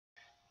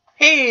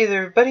Hey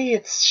there everybody,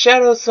 it's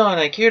Shadow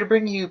Sonic here to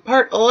bring you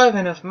part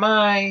 11 of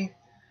my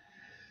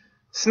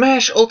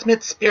Smash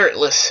Ultimate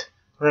Spiritless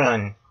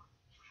run.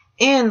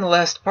 In the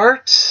last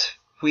part,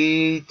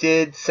 we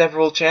did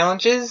several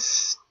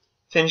challenges,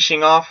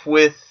 finishing off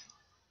with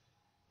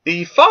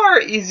the far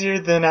easier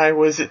than I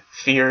was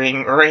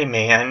fearing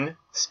Rayman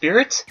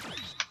Spirit.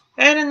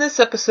 And in this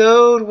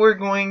episode, we're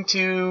going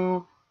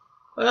to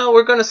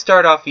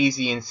start off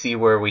easy and see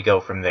where we go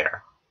from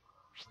there.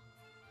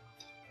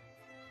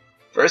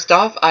 First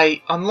off,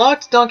 I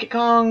unlocked Donkey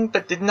Kong,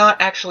 but did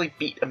not actually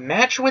beat a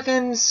match with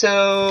him,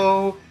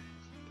 so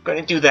I'm going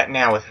to do that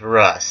now with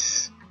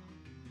Russ.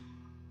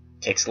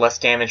 Takes less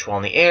damage while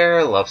in the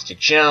air, loves to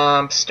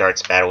jump,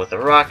 starts battle with a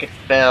rocket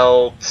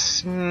belt.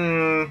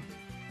 Somehow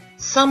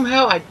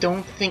I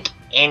don't think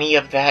any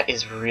of that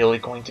is really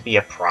going to be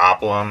a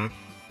problem.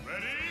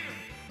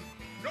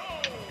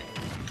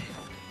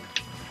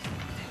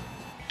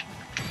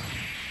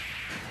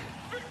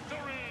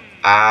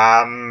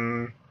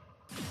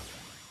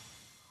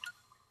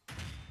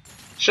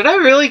 Should I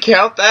really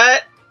count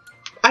that?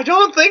 I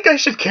don't think I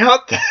should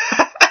count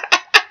that.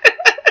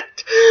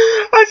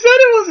 I said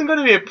it wasn't going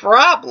to be a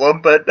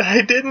problem, but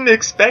I didn't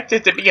expect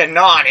it to be a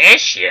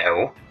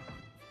non-issue.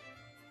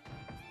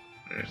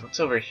 What's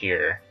over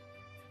here?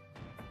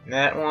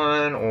 That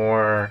one,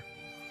 or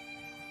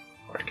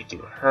I could do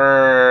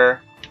her.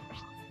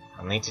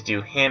 I'll need to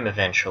do him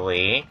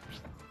eventually.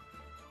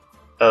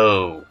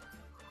 Oh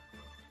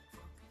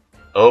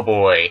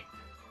boy.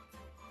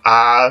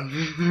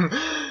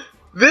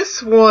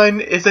 This one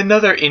is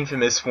another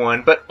infamous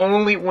one, but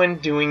only when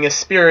doing a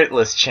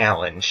Spiritless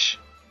challenge.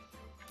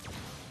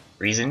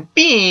 Reason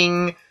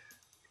being,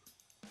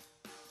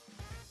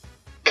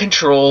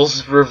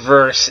 controls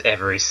reverse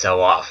every so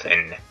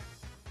often.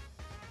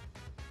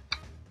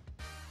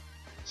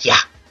 Yeah.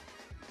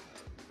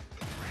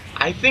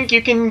 I think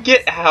you can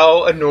get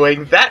how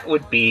annoying that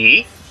would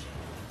be,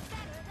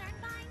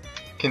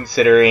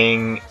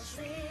 considering,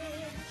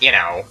 you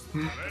know,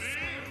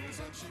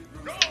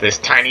 this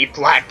tiny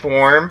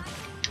platform.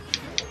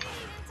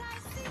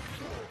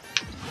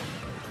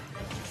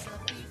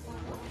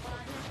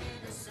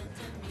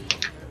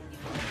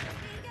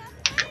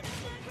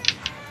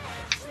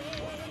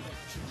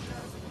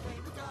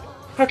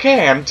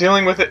 Okay, I'm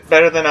dealing with it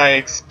better than I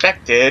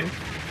expected,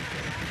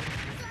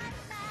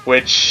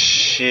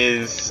 which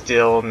is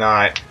still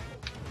not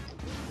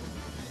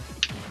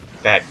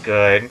that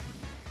good.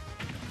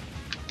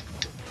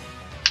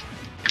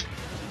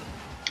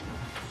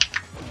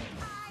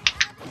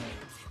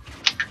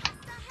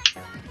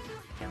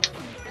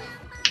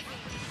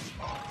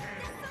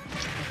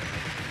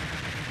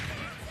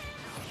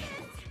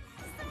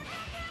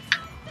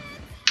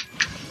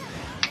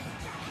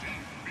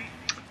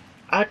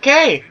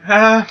 Okay,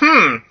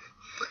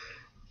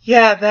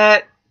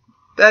 yeah,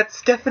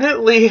 that's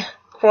definitely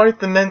quite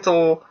the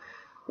mental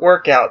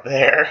workout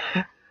there.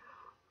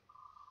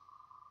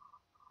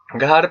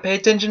 Gotta pay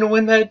attention to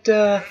when that,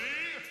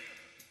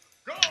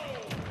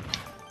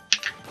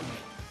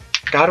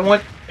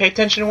 pay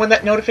attention to when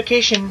that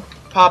notification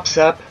pops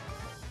up.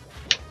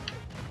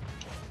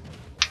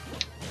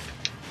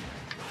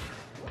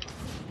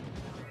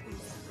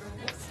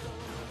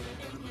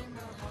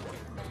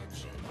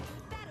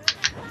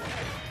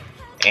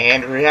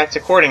 And react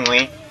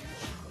accordingly.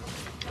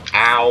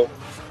 Ow.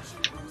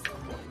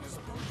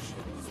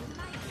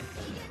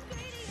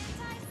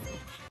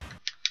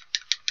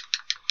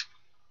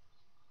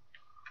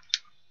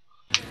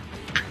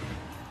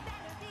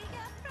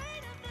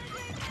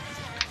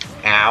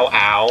 Ow,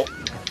 ow.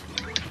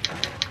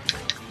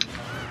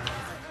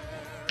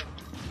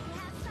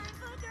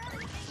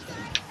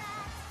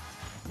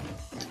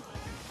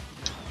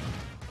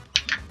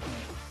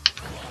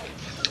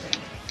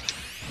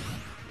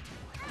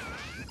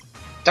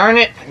 Darn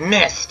it, I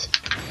missed.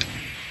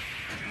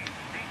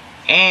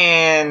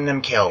 And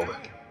I'm killed.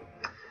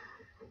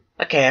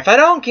 Okay, if I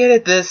don't get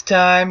it this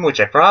time,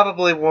 which I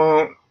probably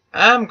won't,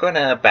 I'm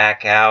gonna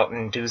back out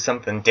and do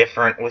something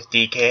different with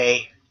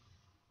DK.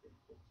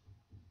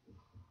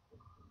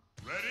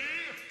 Ready?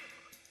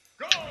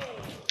 Go!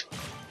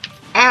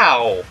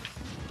 Ow!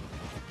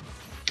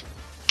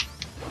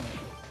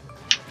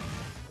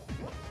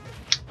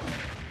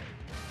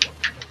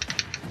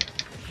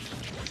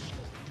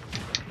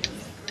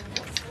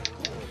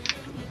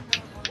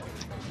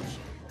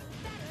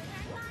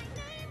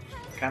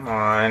 Come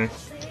on.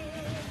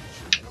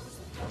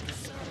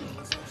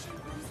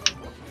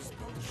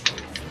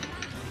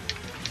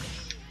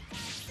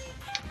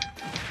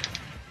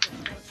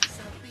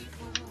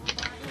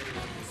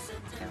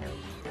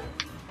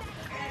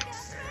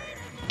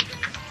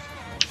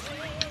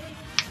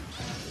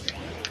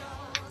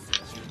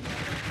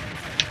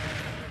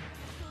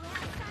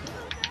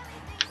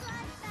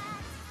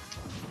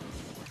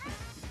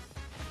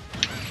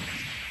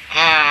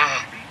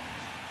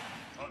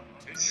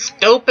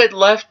 Stupid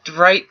left,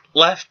 right,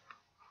 left.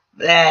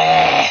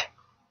 Bleh.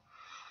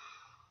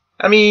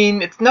 I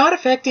mean, it's not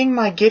affecting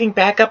my getting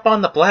back up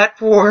on the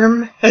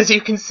platform, as you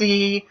can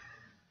see.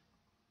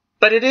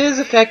 but it is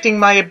affecting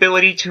my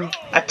ability to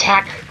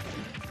attack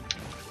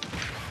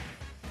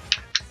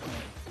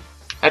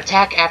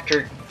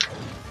after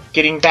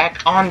getting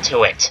back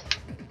onto it.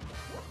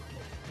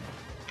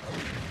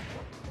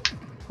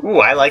 Ooh,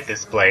 I like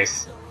this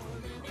place.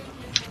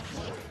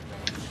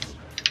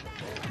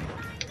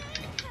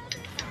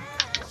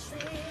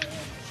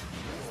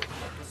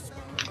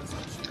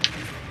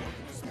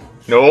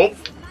 Nope.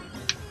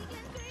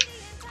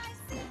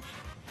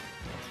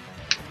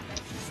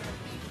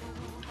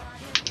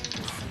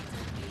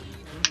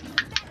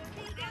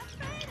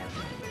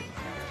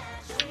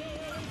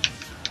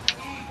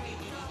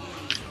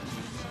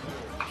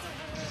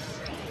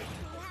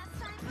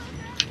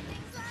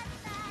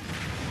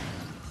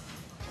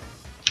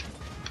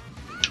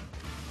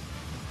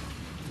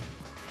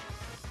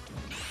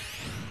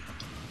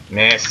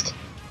 Missed.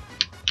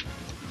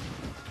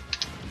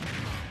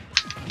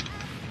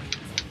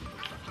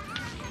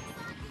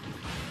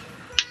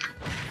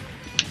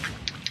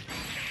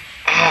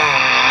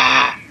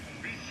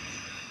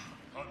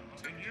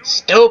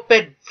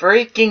 Stupid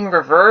freaking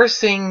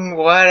reversing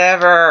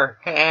whatever.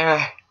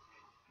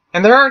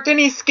 And there aren't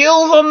any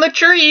skills on the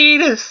tree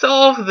to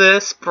solve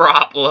this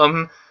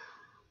problem.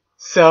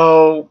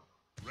 So,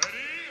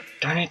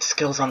 darn it,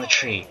 skills on the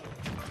tree.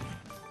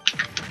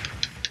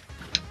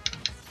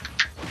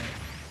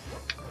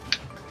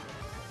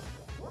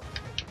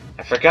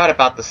 I forgot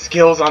about the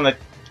skills on the...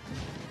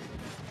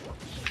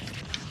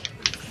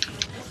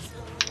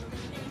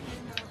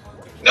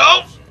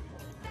 No!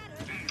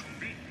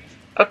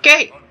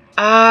 Okay,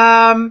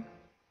 count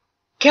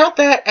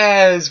that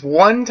as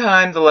one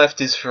time the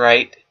left is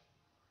right.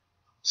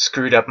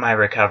 Screwed up my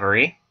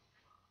recovery.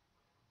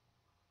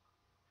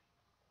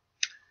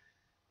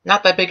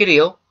 Not that big a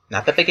deal.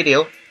 Not that big a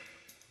deal.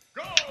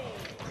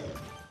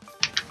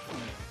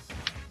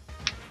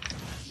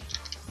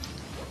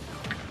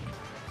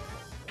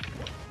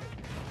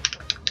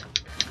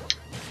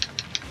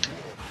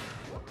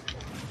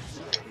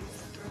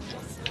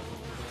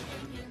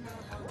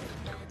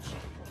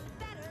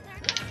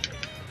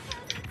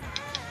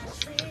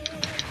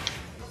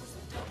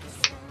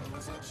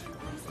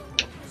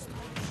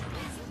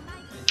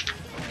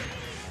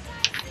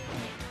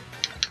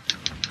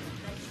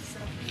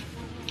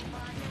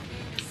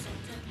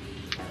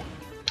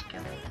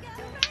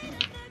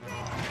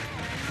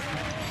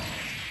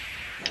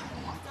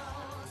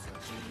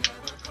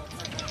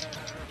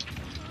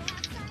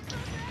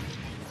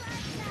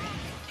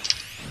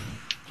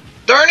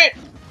 Darn it!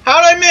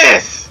 How'd I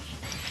miss?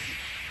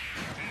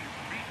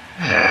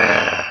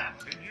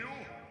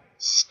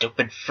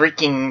 Stupid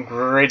freaking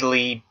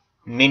Ridley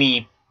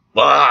mini.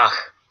 Ugh.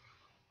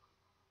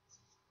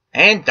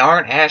 And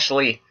darn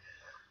Ashley.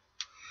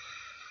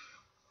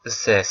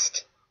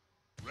 Assist.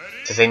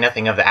 To say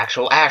nothing of the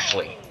actual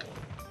Ashley.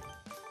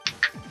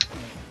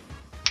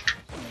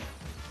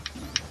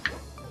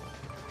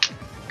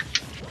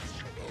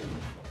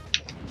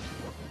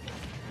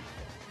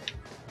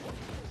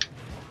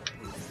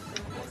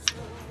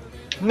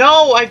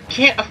 No, I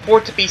can't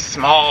afford to be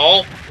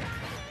small.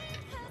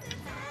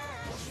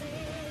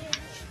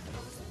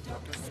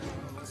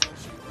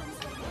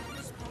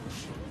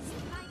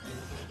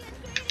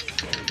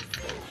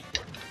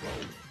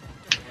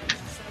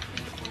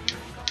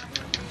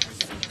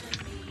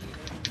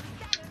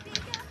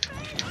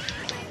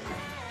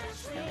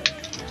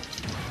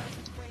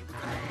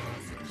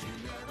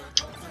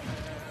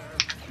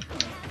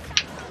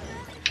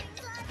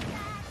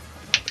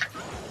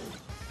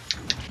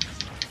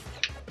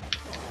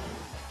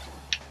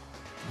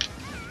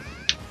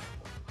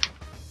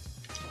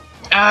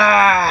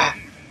 Ah!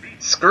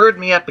 Screwed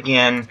me up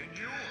again.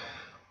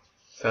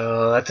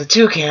 So that's a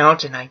 2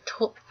 count, and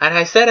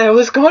I said I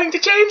was going to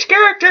change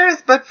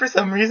characters, but for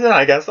some reason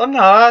I guess I'm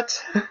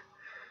not.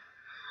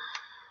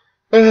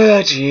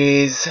 Oh,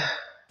 jeez.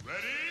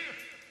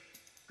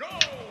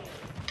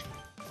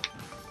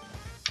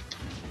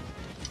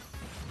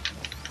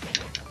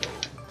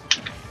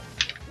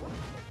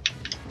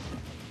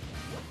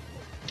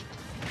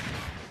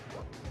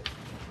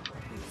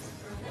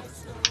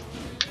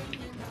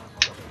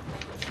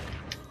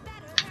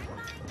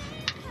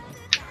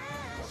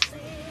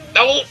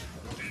 No!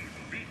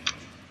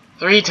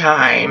 3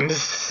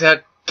 times.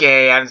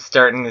 Okay, I'm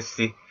starting to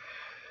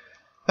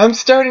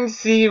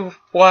see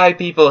why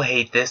people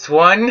hate this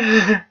one.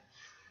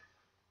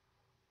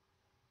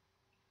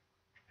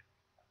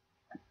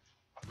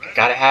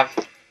 Gotta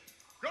have...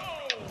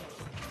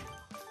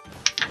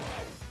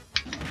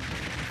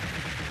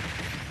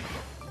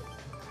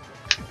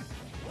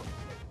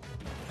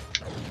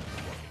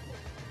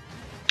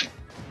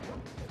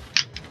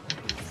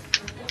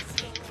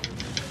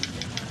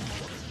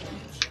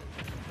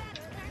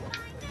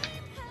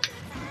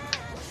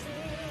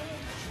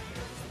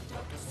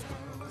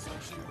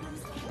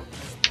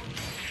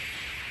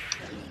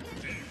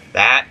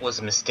 That was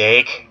a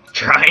mistake.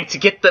 Trying to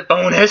get the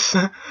bonus.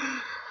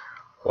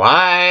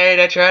 Why'd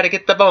I try to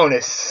get the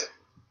bonus?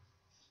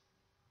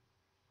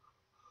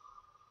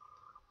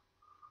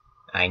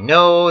 I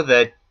know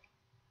that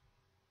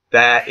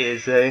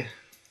is a...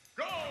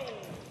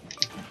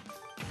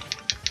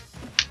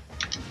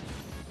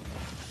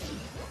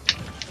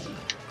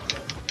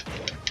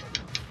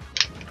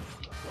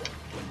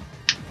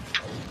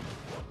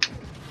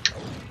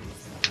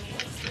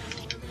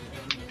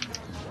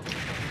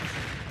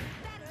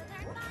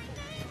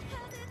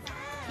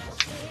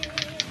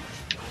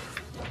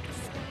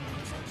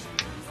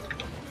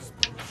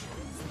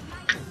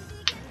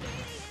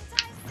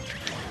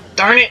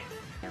 Darn it!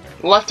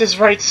 Left is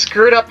right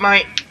screwed up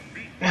my...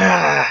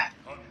 I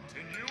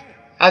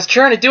was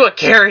trying to do a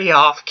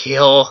carry-off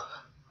kill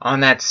on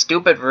that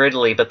stupid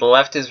Ridley, but the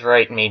left is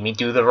right made me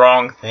do the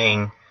wrong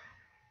thing.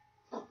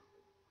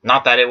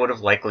 Not that it would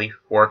have likely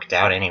worked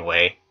out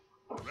anyway.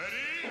 Ready?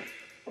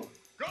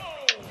 Go!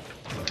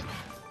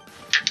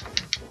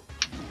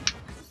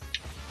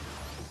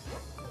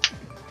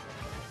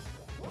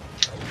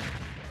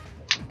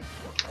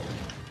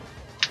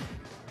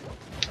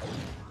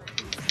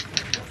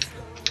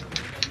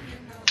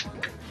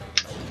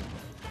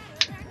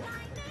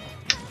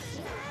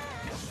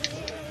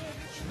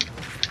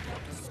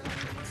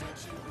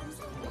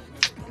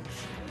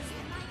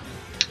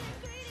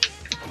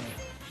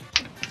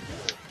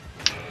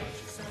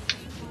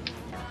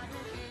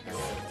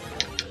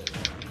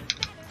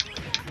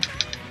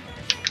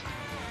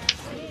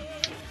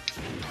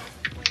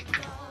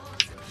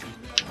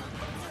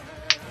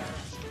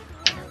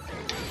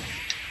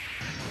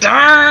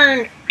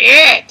 Darn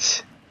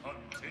it!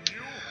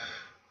 Continue.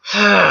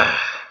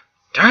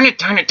 Darn it,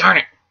 darn it, darn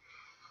it.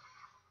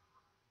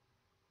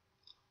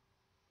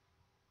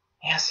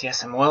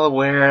 Yes, I'm well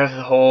aware of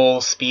the whole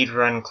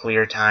speedrun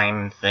clear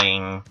time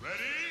thing. Ready?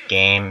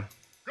 Game.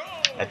 Go!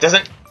 It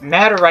doesn't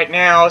matter right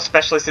now,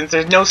 especially since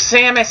there's no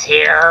Samus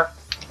here.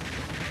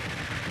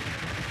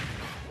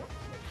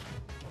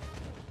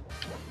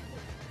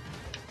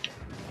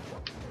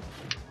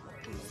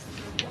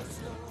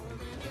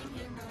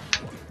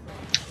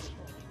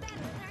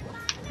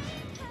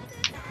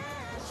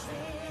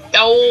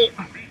 Oh!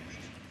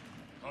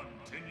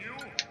 Continue.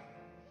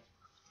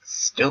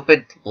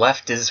 Stupid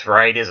left is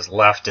right is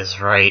left is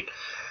right.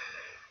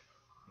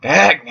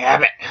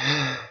 Dagnabbit.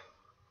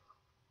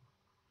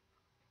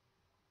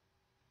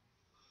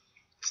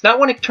 It's not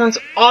when it turns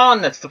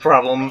on that's the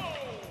problem.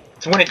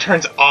 It's when it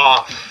turns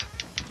off.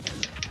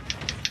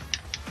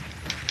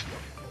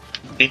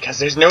 Because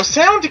there's no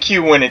sound to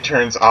cue when it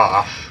turns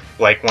off,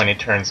 like when it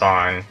turns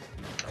on.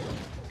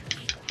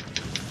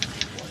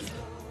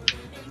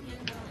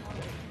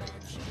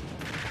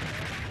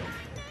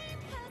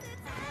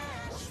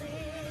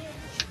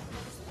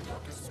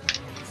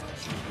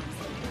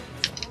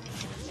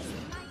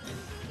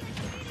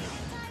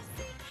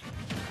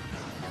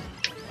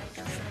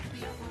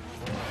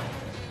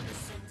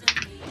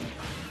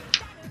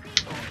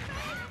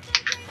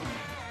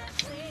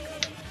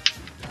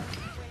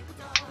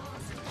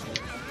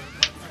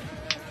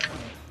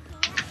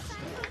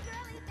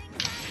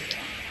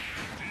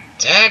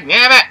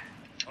 Dagnabbit!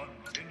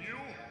 Continue.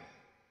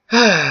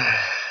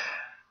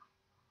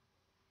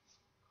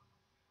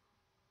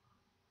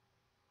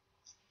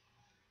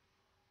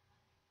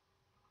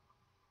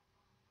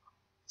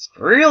 It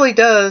really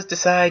does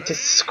decide to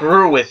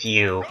screw with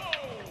you.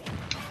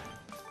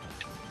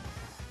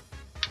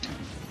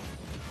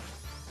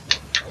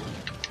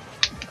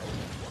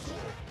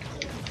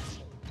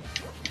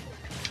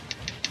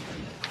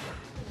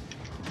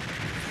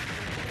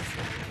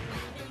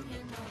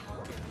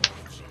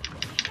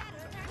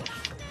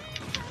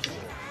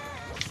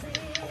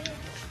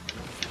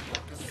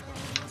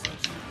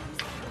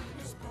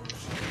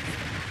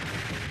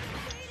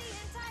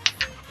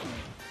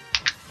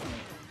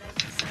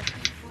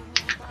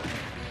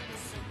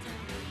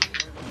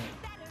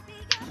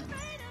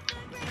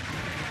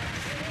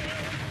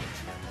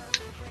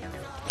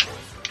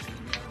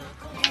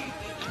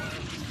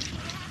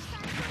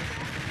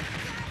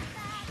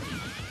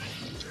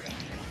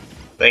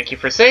 Thank you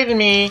for saving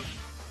me!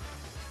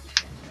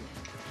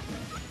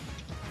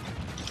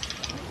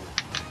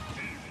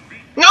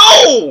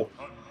 No!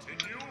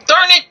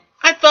 Darn it!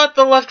 I thought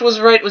the left was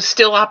right was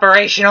still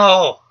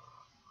operational!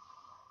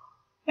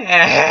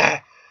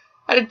 Had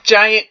a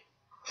giant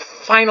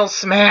final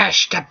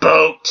smash to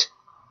boot!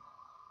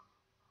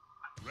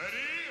 Ready?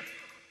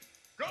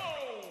 Go!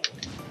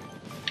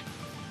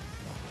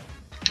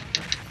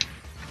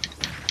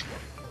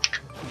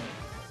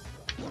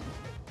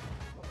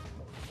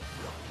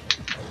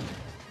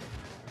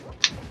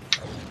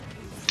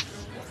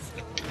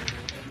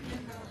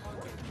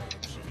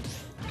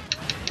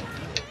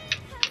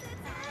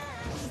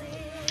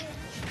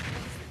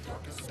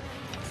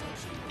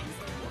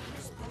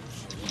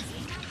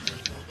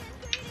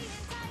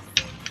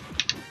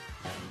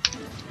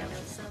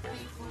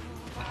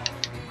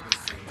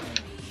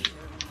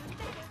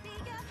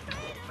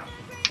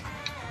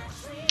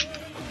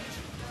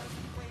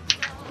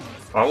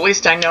 Well, at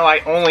least I know I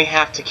only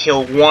have to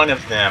kill one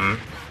of them.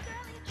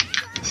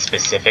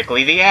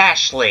 Specifically the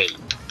Ashley.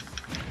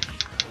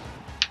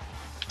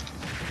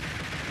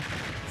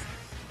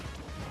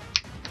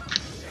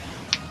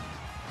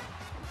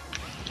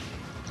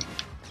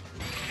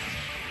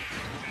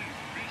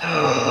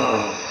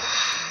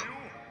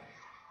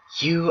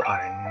 You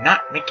are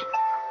not making...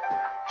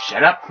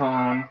 Shut up,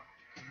 phone.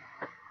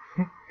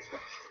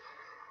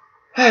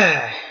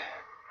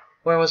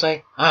 Where was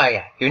I? Ah,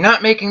 yeah. You're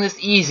not making this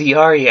easy,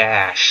 are you,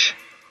 Ash?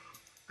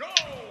 Go!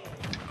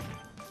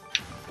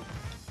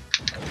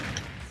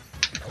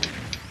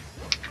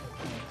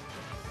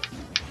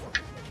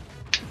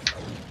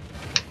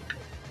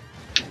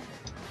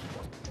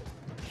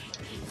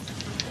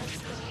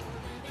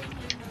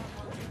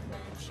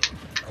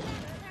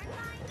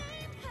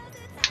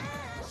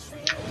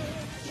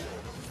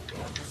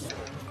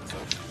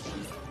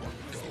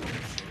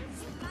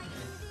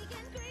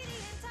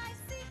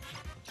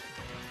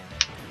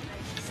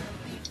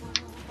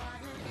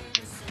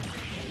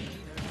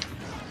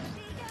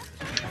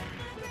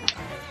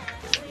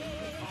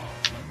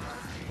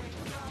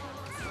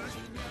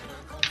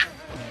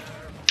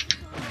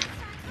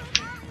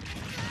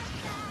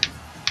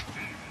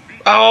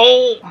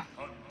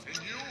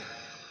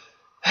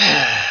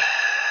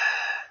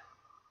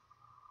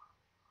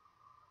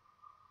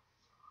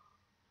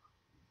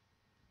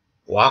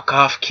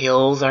 walk-off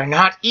kills are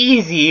not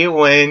easy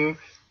when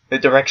the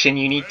direction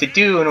you need to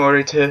do in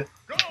order to...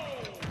 Go!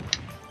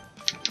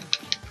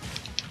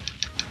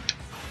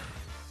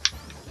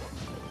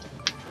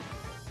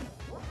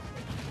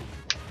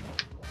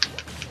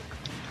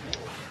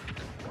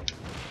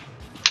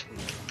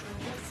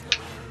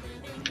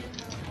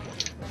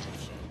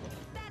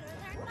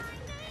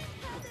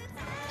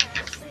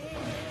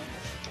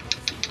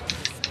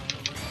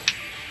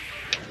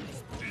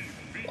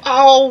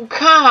 Oh,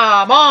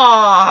 come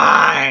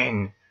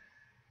on!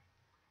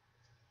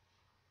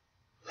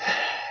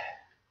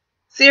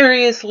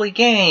 Seriously,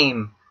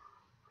 game.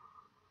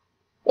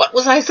 What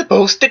was I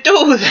supposed to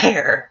do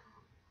there?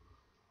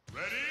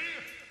 Ready?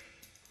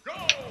 Go!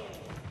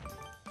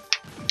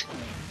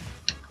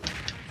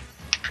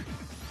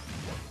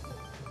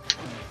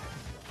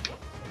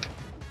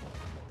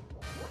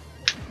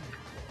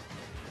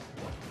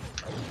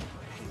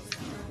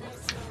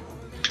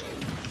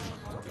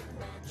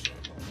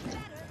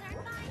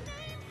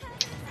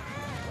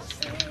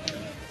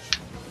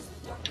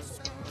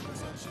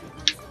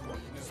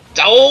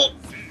 Don't!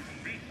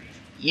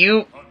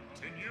 You...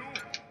 Continue.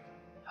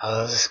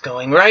 I was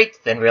going right,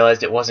 then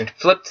realized it wasn't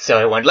flipped, so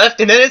I went left,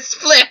 and then it's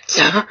flipped!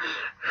 Ready?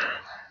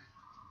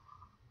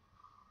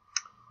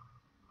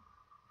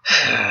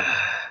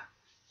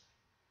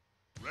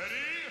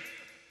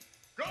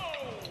 Go!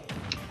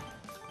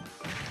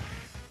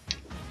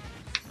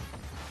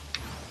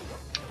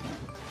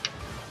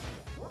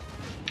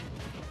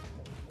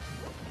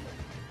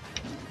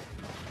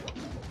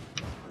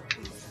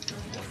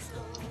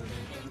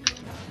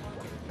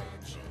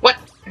 What?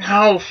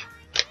 No.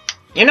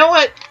 You know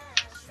what?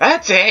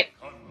 That's it.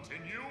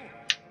 Continue.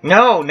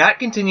 No, not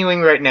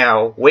continuing right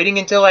now. Waiting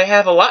until I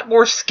have a lot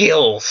more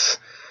skills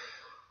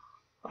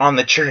on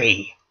the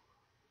tree.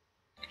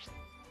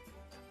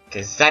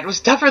 Because that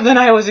was tougher than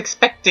I was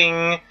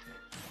expecting.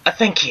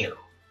 Thank you.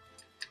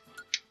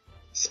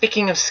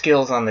 Speaking of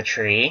skills on the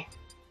tree,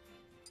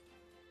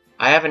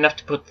 I have enough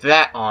to put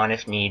that on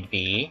if need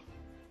be.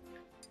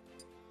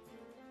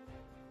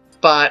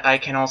 But I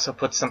can also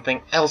put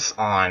something else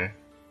on.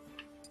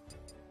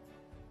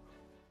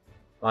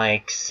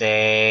 Like,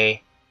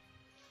 say...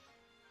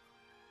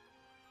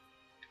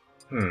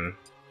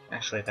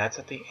 Actually, that's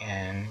at the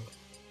end.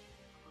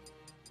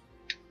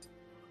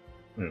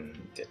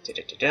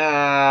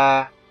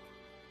 Da-da-da-da-da.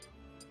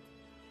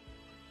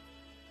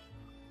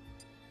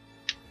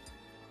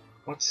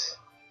 What's...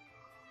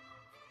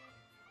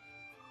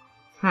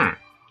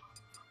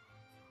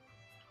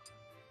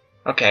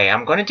 Okay,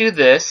 I'm gonna do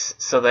this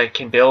so that I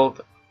can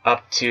build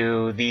up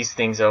to these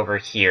things over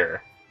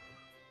here.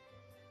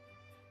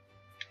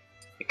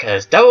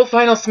 Because Double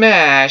Final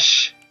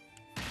Smash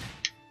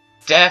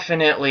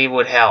definitely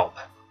would help.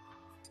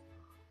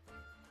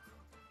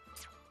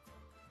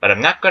 But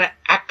I'm not gonna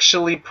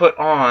actually put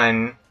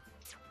on...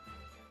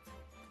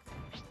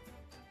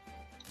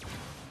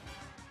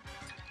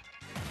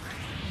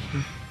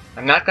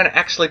 I'm not gonna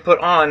actually put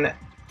on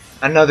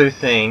another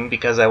thing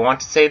because I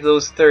want to save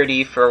those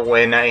 30 for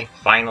when I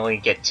finally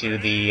get to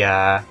the,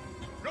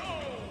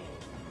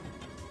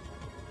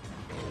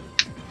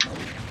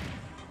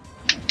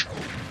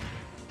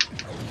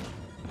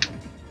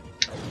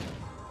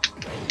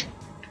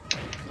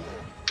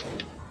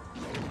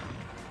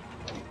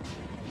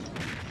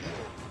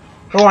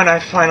 for when I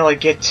finally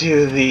get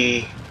to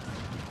the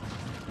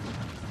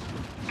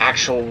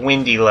actual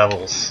windy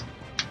levels.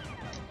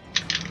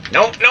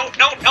 No, no,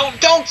 no, no,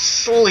 don't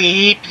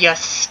sleep, you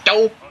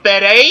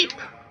stupid ape!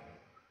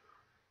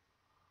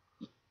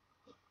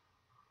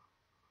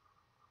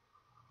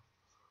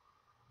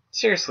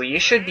 Seriously, you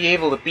should be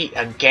able to beat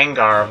a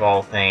Gengar of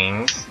all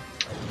things.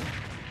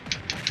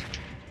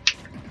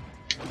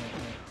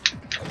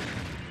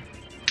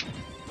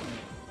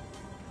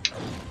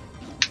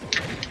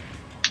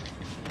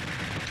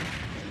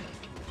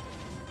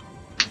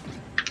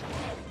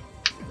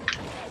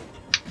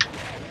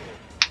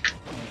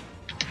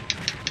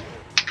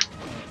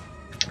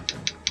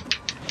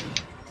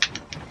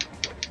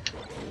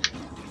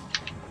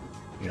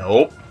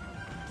 Nope.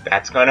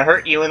 That's gonna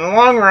hurt you in the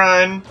long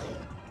run.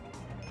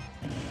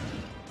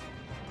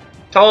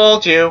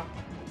 Told you.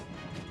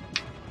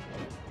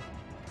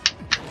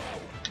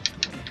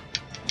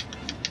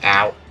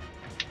 Ow.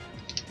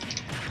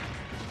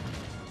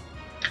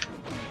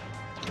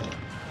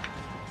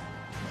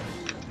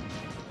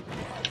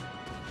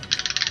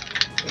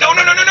 No,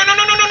 no, no, no, no, no,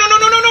 no, no, no, no,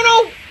 no, no,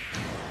 no,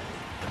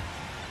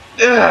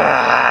 no!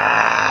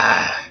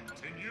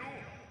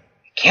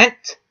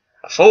 Can't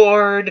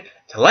afford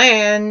to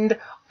land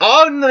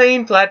on the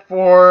main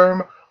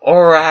platform,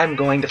 or I'm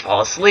going to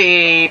fall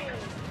asleep.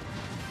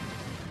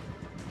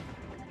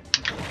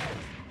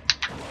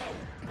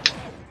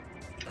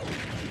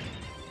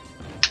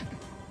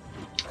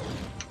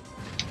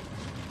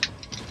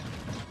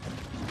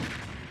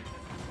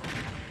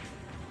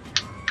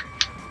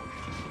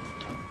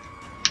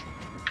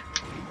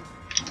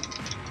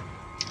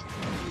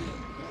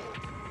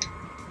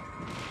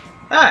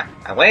 Ah,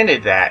 I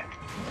landed that.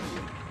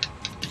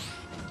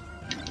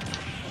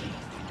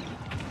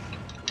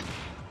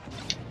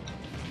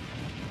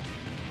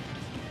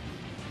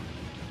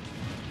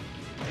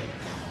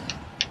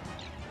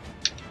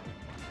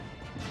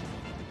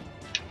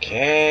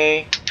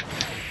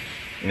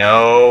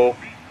 No.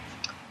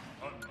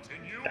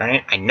 Continue. Darn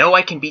it, I know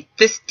I can beat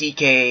this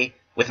DK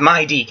with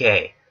my DK.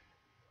 Ready?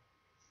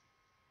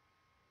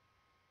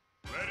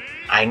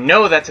 I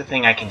know that's a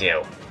thing I can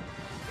do.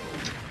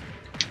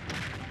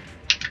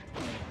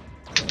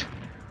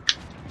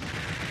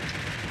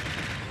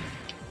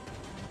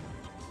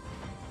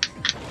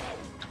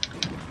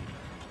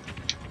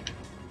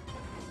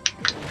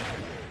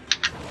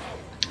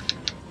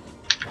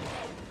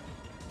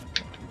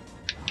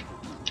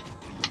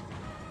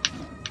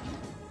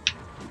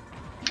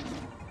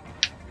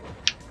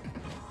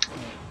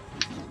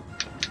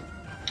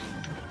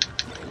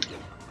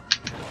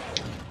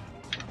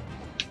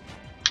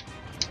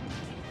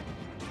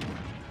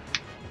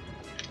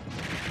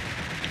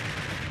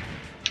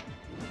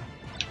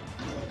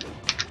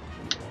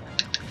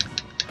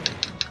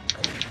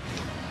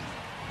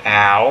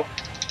 Ow.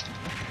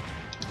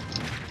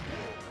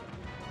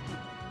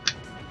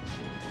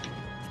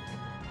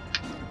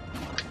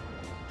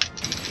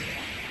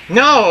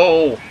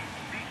 No!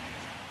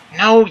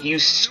 No, you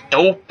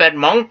stupid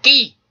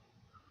monkey!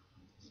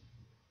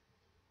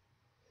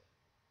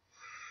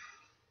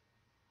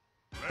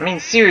 I mean,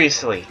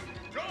 seriously.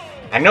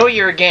 I know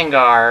you're a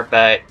Gengar,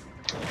 but...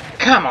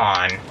 come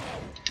on.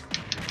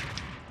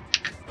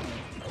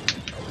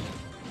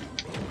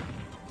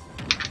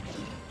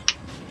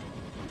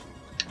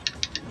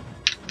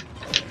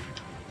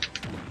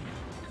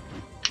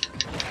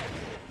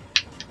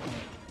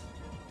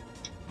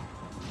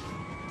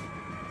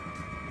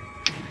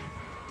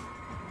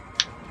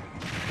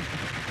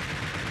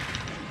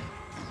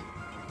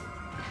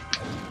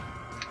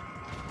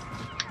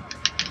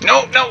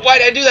 No, no,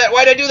 why'd I do that?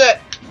 Why'd I do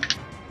that?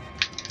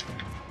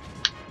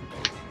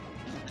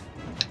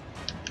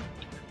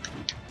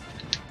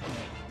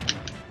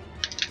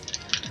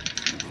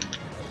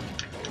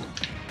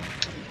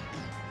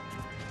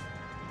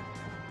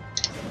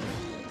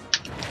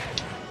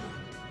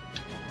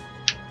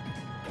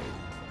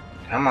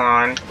 Come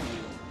on.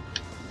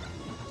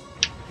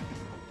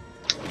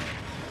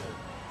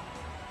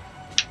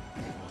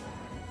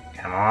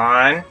 Come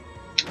on.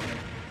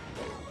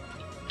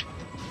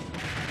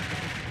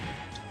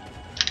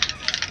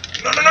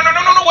 No, no, no, no,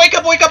 no, no, no, wake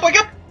up, wake up, wake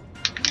up!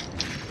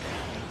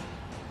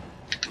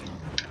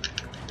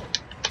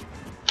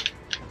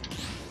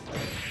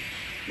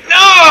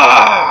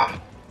 No!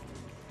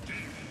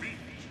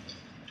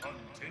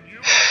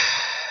 Continue.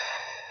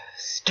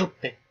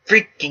 Stupid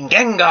freaking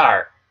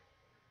Gengar!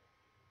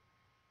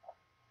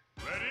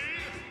 Ready?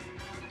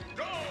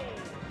 Go!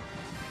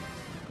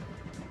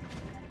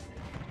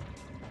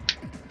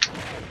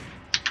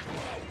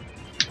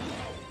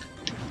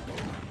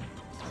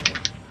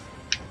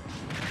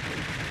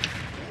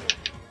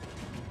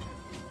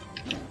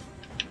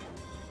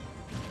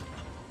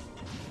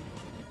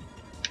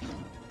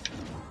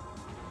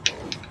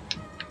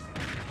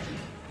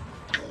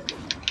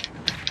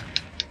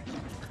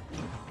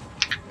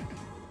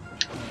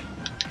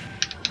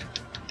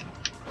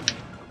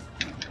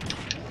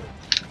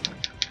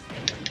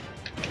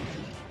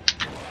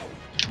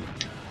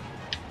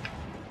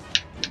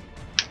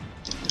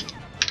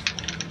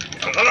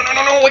 No, no, no,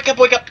 no, no, wake up,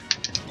 wake up!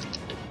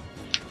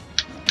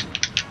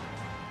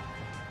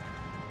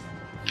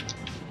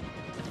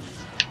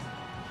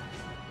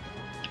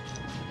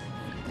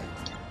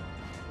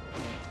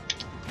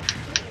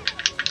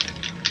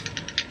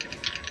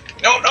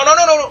 No, no, no,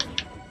 no, no, no!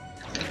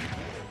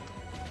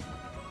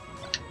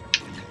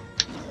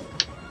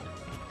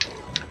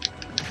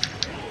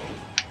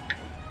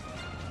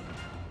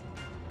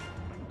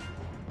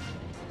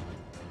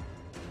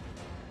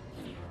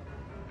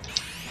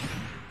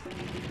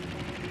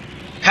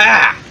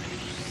 Ha!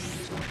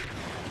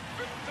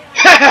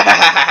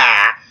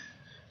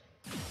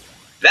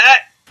 That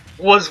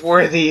was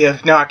worthy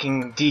of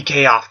knocking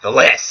DK off the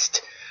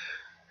list.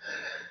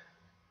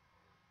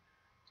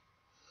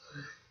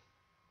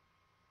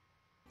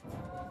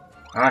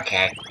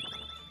 Okay.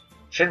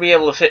 Should be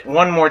able to fit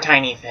one more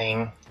tiny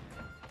thing.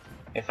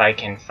 If I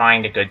can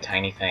find a good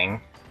tiny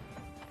thing.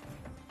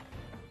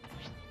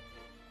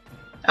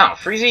 Oh,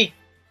 Freezy?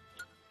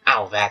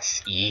 Oh,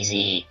 that's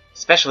easy.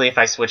 Especially if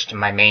I switch to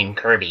my main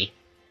Kirby.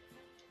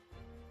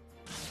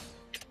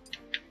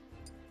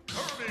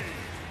 Kirby.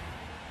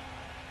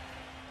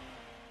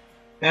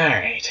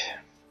 Alright.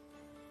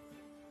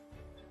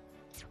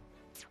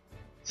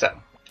 So,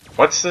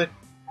 what's the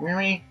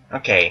memory?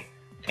 Okay.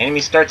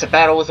 Enemy starts a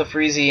battle with a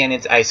Freezy and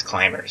its Ice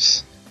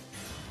Climbers.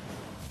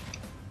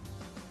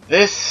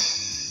 This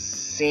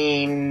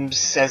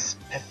seems as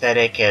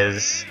pathetic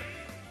as...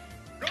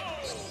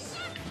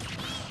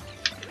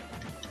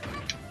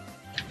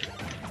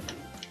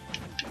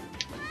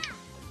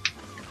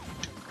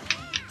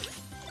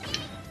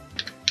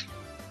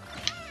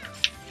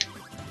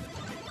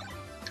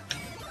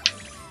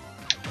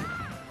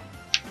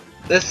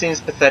 This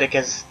seems pathetic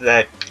as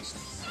that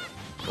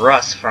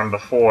Russ from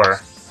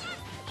before.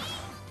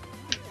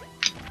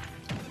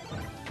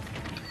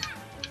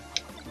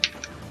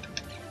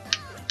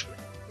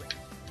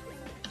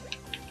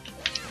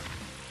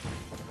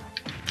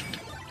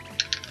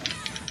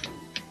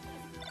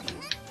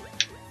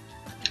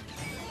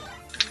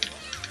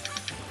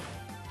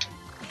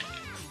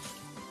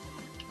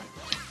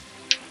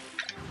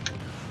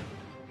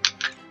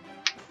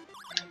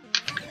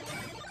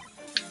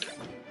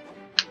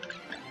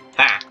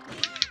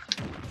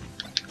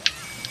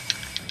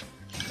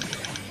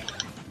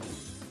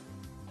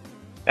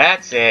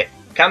 That's it.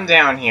 Come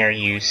down here,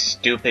 you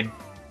stupid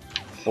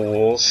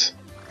fools.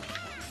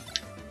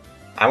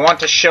 I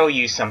want to show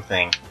you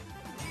something.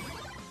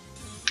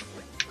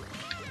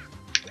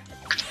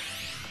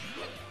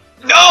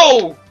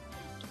 No!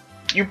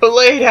 You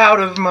belayed out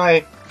of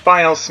my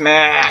final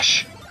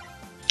smash!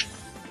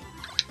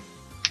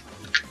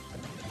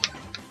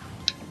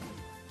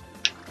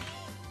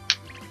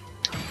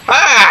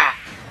 Ah!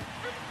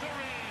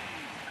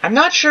 I'm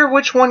not sure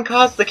which one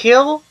caused the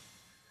kill,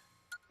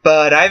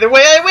 but either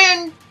way I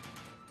win!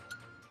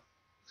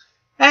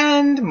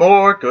 And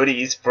more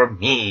goodies for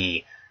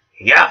me.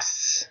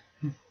 Yes!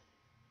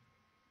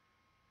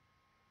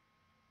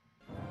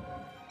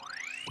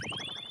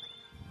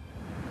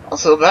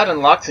 Also, that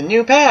unlocks a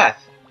new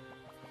path.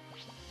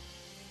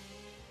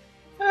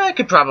 I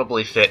could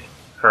probably fit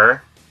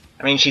her.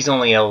 I mean, she's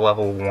only a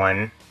level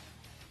 1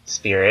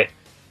 spirit.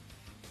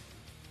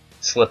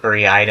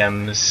 Slippery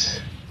items.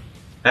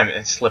 I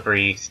mean,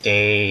 slippery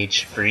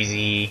stage,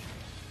 freezy.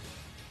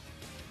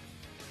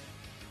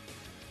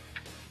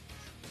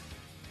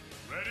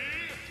 Ready?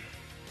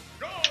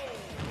 Go!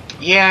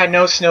 Yeah,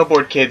 no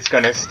snowboard kid's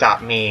gonna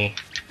stop me.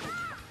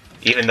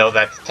 Even though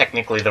that's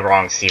technically the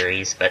wrong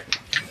series, but...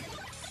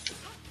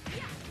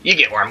 you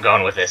get where I'm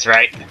going with this,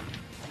 right?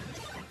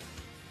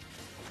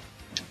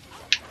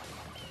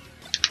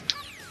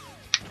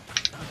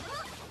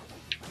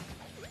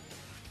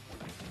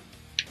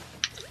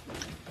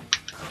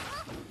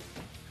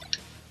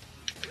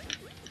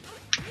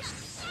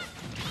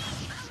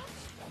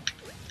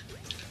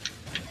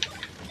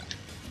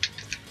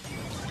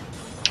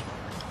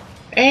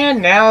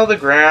 And now the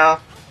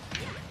ground...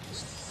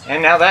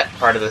 and now that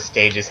part of the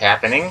stage is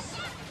happening.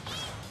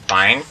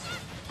 Fine.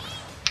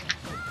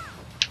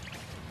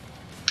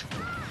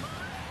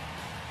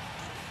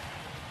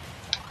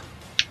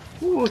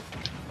 Ooh.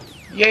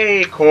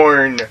 Yay,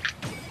 corn!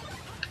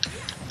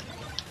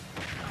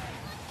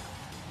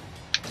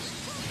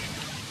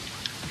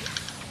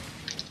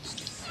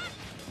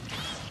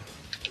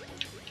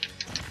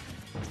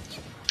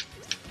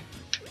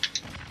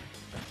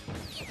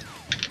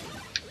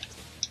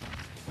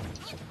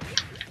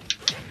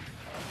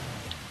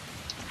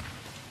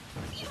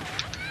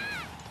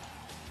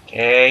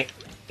 Okay,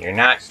 you're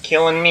not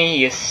killing me,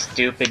 you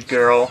stupid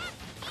girl.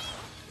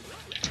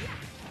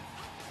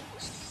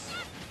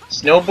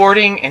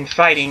 Snowboarding and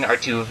fighting are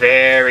two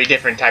very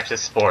different types of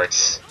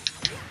sports.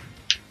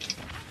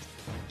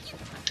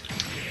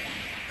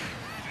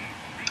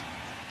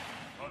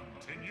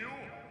 Continue.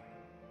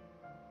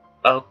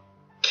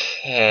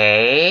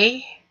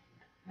 Okay...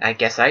 I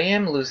guess I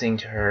am losing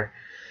to her.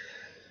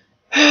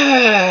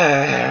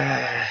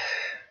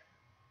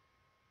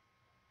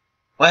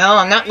 Well,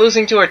 I'm not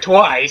losing to her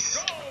twice.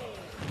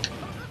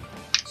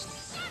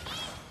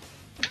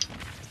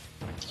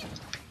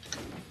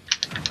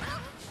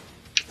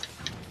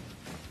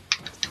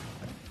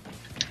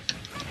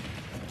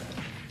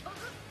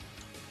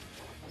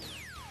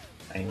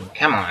 I mean,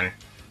 come on.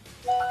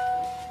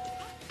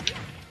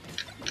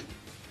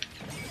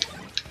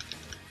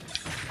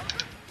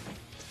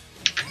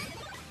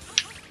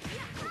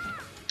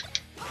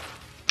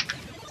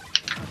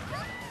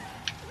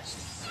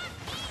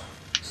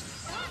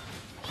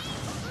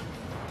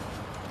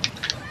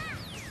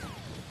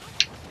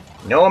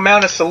 No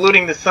amount of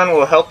saluting the sun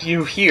will help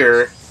you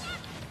here.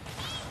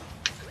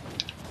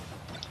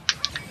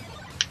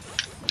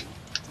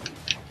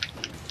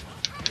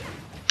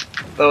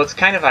 Though it's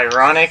kind of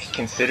ironic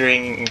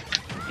considering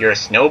you're a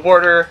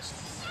snowboarder,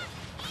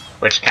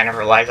 which kind of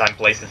relies on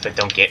places that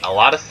don't get a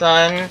lot of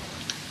sun.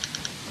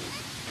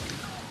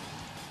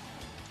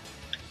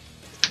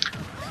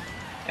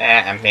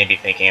 I'm maybe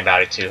thinking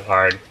about it too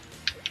hard.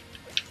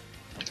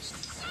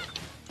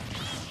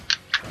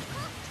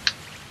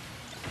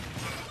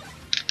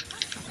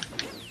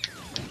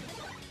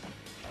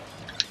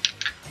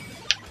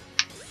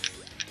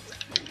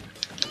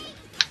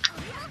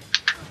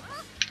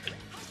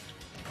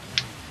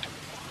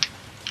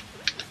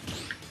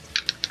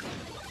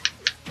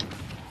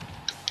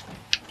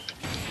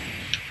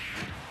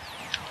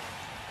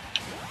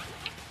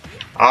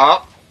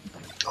 Oh,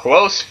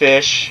 close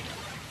fish,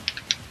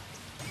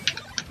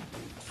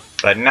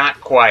 but not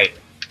quite.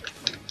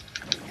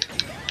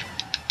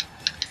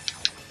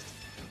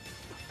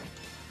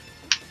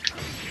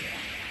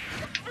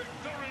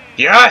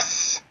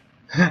 Yes!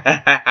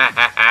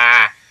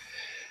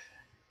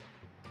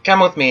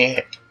 Come with me,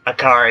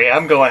 Akari.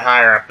 I'm going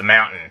higher up the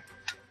mountain.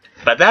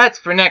 But that's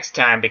for next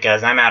time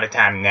because I'm out of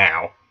time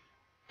now.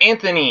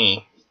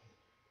 Anthony!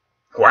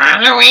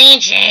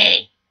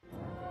 Luigi!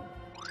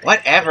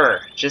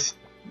 Whatever, just...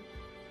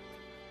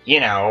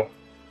 you know.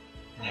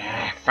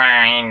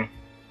 Fine.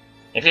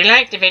 If you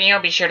liked the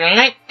video, be sure to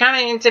like,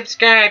 comment, and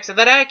subscribe so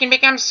that I can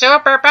become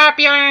super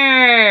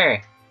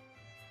popular!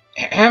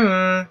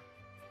 Him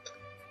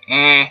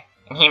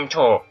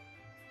too.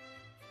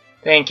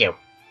 Thank you.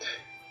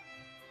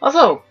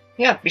 Also,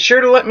 yeah, be sure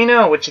to let me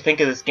know what you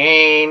think of this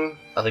game,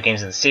 other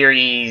games in the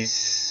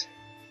series,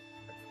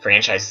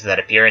 franchises that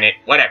appear in it,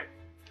 whatever.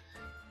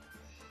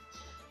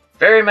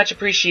 Very much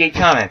appreciate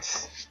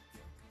comments.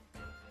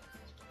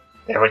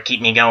 That would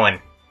keep me going.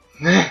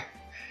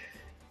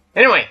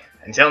 Anyway,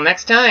 until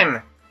next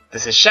time,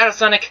 this is Shadow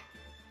Sonic,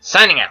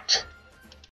 signing out.